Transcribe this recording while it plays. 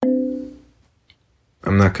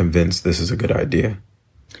I'm not convinced this is a good idea.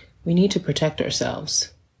 We need to protect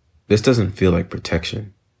ourselves. This doesn't feel like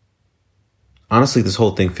protection. Honestly, this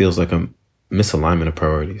whole thing feels like a misalignment of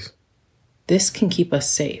priorities. This can keep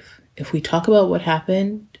us safe. If we talk about what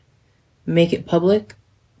happened, make it public,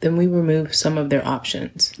 then we remove some of their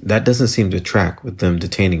options. That doesn't seem to track with them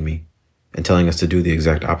detaining me and telling us to do the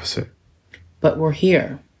exact opposite. But we're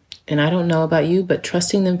here. And I don't know about you, but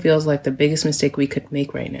trusting them feels like the biggest mistake we could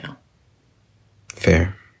make right now.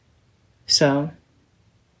 Fair. So,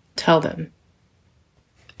 tell them.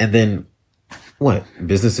 And then, what?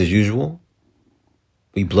 Business as usual?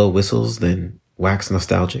 We blow whistles, then wax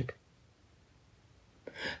nostalgic?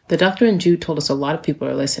 The doctor and Jude told us a lot of people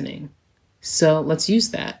are listening. So let's use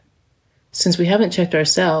that. Since we haven't checked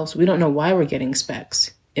ourselves, we don't know why we're getting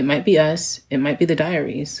specs. It might be us. It might be the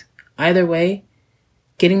diaries. Either way,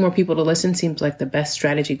 getting more people to listen seems like the best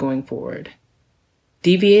strategy going forward.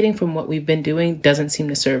 Deviating from what we've been doing doesn't seem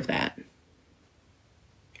to serve that.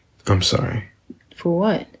 I'm sorry. For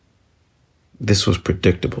what? This was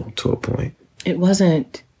predictable to a point. It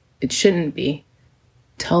wasn't. It shouldn't be.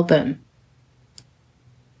 Tell them.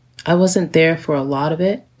 I wasn't there for a lot of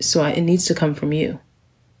it, so it needs to come from you.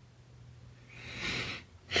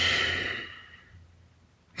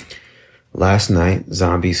 Last night,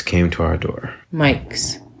 zombies came to our door.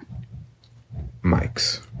 Mike's.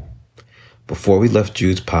 Before we left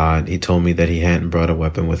Jude's pod, he told me that he hadn't brought a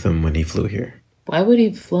weapon with him when he flew here. Why would he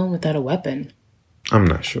have flown without a weapon? I'm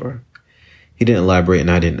not sure. He didn't elaborate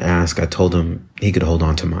and I didn't ask. I told him he could hold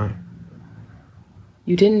on to mine.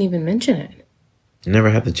 You didn't even mention it. Never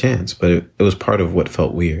had the chance, but it was part of what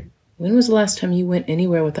felt weird. When was the last time you went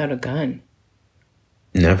anywhere without a gun?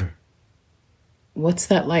 Never. What's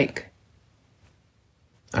that like?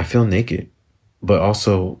 I feel naked, but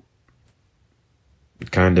also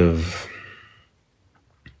kind of,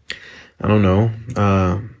 I don't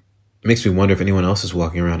know, makes me wonder if anyone else is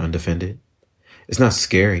walking around undefended. It's not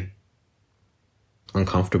scary,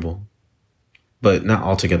 uncomfortable, but not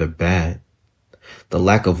altogether bad. The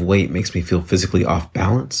lack of weight makes me feel physically off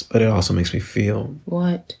balance, but it also makes me feel...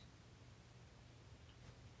 What?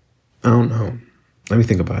 I don't know. Let me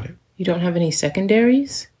think about it. You don't have any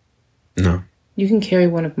secondaries? No. You can carry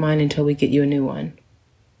one of mine until we get you a new one.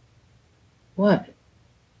 What?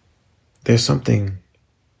 There's something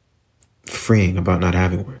freeing about not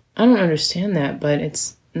having one. I don't understand that, but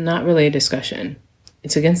it's not really a discussion.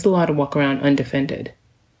 It's against the law to walk around undefended.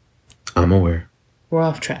 I'm aware. We're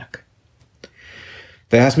off track.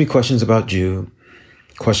 They asked me questions about Jude,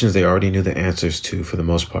 questions they already knew the answers to for the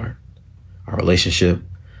most part. Our relationship,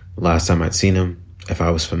 the last time I'd seen him, if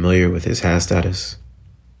I was familiar with his HAZ status.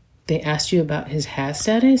 They asked you about his HAZ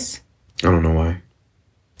status? I don't know why.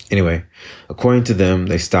 Anyway, according to them,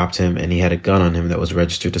 they stopped him and he had a gun on him that was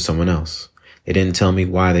registered to someone else. They didn't tell me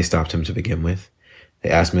why they stopped him to begin with. They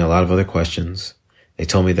asked me a lot of other questions. They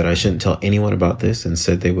told me that I shouldn't tell anyone about this and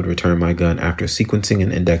said they would return my gun after sequencing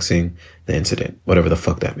and indexing the incident, whatever the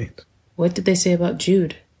fuck that means. What did they say about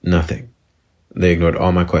Jude? Nothing. They ignored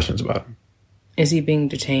all my questions about him. Is he being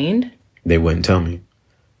detained? They wouldn't tell me,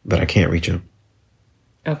 but I can't reach him.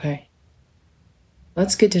 Okay.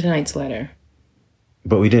 Let's get to tonight's letter.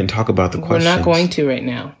 But we didn't talk about the questions. We're not going to right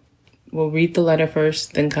now. We'll read the letter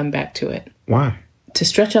first, then come back to it. Why? To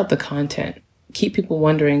stretch out the content. Keep people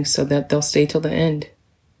wondering so that they'll stay till the end.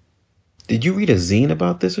 Did you read a zine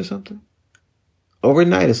about this or something?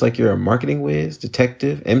 Overnight, it's like you're a marketing whiz,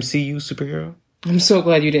 detective, MCU superhero. I'm so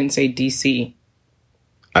glad you didn't say DC.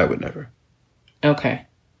 I would never. Okay.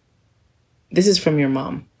 This is from your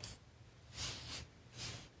mom.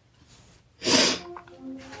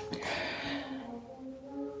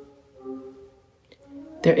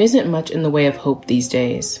 There isn't much in the way of hope these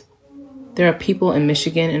days. There are people in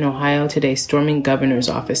Michigan and Ohio today storming governor's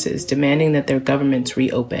offices, demanding that their governments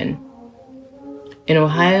reopen. In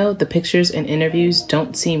Ohio, the pictures and interviews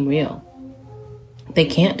don't seem real. They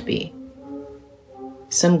can't be.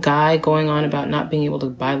 Some guy going on about not being able to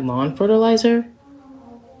buy lawn fertilizer?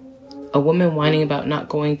 A woman whining about not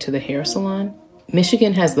going to the hair salon?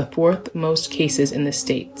 Michigan has the 4th most cases in the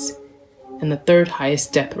states and the 3rd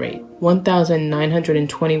highest death rate,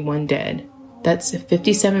 1,921 dead. That's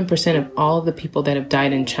 57% of all of the people that have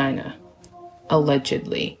died in China,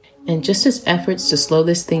 allegedly. And just as efforts to slow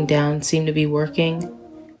this thing down seem to be working,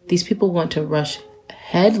 these people want to rush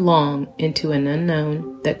headlong into an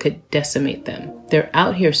unknown that could decimate them. They're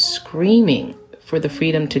out here screaming for the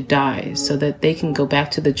freedom to die so that they can go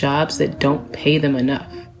back to the jobs that don't pay them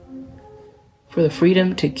enough. For the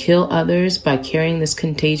freedom to kill others by carrying this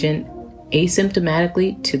contagion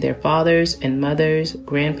asymptomatically to their fathers and mothers,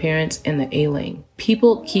 grandparents, and the ailing.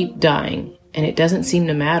 People keep dying, and it doesn't seem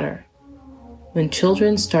to matter. When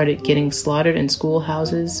children started getting slaughtered in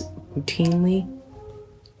schoolhouses routinely,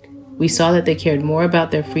 we saw that they cared more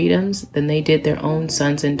about their freedoms than they did their own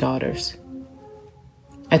sons and daughters.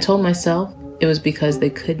 I told myself it was because they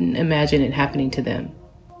couldn't imagine it happening to them.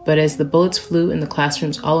 But as the bullets flew in the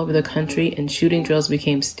classrooms all over the country and shooting drills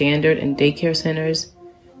became standard in daycare centers,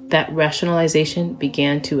 that rationalization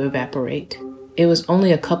began to evaporate. It was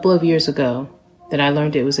only a couple of years ago that I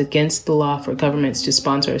learned it was against the law for governments to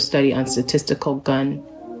sponsor a study on statistical gun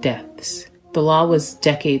deaths. The law was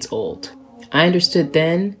decades old. I understood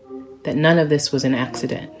then that none of this was an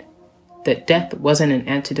accident, that death wasn't an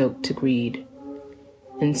antidote to greed.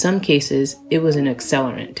 In some cases, it was an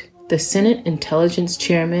accelerant. The Senate Intelligence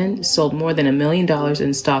Chairman sold more than $1 million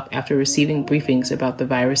in stock after receiving briefings about the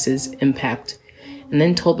virus's impact, and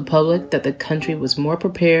then told the public that the country was more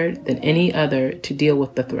prepared than any other to deal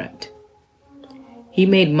with the threat. He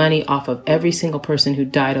made money off of every single person who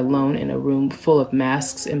died alone in a room full of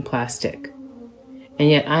masks and plastic. And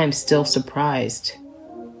yet I am still surprised.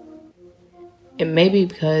 It may be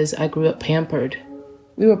because I grew up pampered.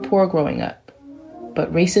 We were poor growing up,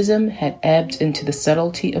 but racism had ebbed into the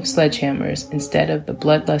subtlety of sledgehammers instead of the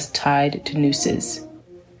bloodlust tied to nooses.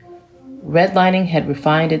 Redlining had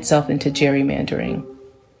refined itself into gerrymandering,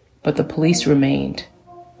 but the police remained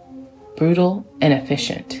brutal and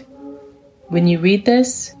efficient. When you read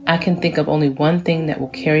this, I can think of only one thing that will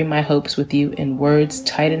carry my hopes with you in words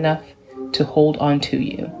tight enough to hold on to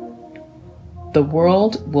you. The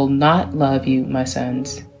world will not love you, my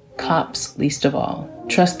sons, cops least of all.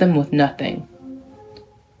 Trust them with nothing.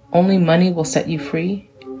 Only money will set you free,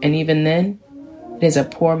 and even then, it is a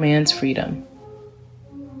poor man's freedom.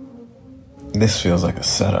 This feels like a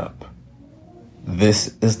setup.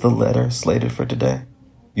 This is the letter slated for today?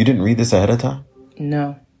 You didn't read this ahead of time?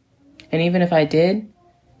 No. And even if I did,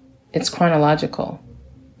 it's chronological.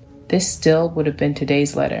 This still would have been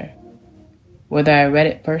today's letter, whether I read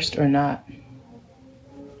it first or not.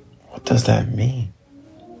 What does that mean?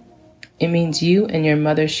 It means you and your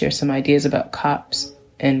mother share some ideas about cops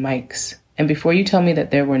and mics. And before you tell me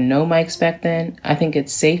that there were no mics back then, I think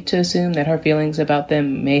it's safe to assume that her feelings about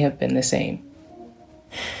them may have been the same.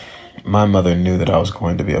 My mother knew that I was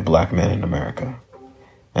going to be a black man in America,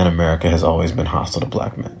 and America has always been hostile to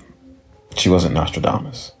black men. She wasn't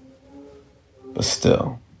Nostradamus. But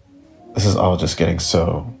still, this is all just getting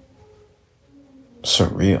so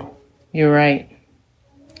surreal. You're right.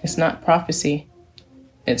 It's not prophecy.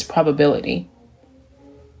 It's probability.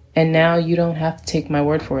 And now you don't have to take my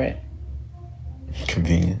word for it.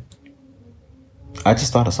 Convenient. I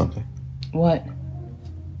just thought of something. What?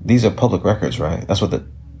 These are public records, right? That's what the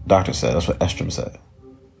doctor said. That's what Estrom said.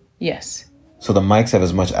 Yes. So the mics have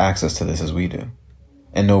as much access to this as we do,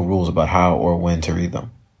 and no rules about how or when to read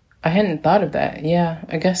them. I hadn't thought of that. Yeah,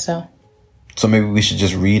 I guess so. So maybe we should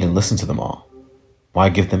just read and listen to them all. Why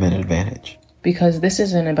give them an advantage? Because this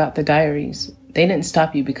isn't about the diaries. They didn't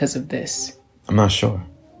stop you because of this. I'm not sure.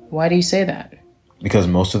 Why do you say that? Because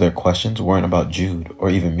most of their questions weren't about Jude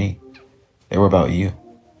or even me. They were about you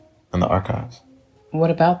and the archives.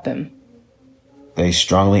 What about them? They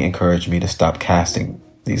strongly encouraged me to stop casting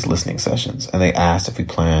these listening sessions, and they asked if we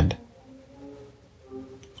planned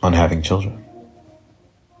on having children.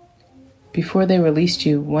 Before they released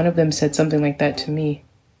you, one of them said something like that to me.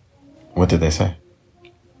 What did they say?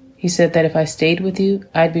 He said that if I stayed with you,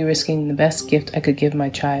 I'd be risking the best gift I could give my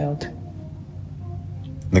child.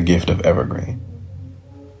 The gift of Evergreen.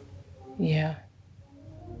 Yeah.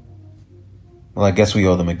 Well, I guess we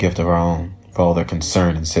owe them a gift of our own for all their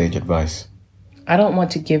concern and sage advice. I don't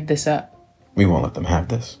want to give this up. We won't let them have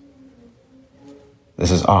this.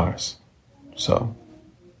 This is ours. So,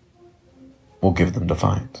 we'll give them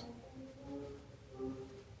defiance.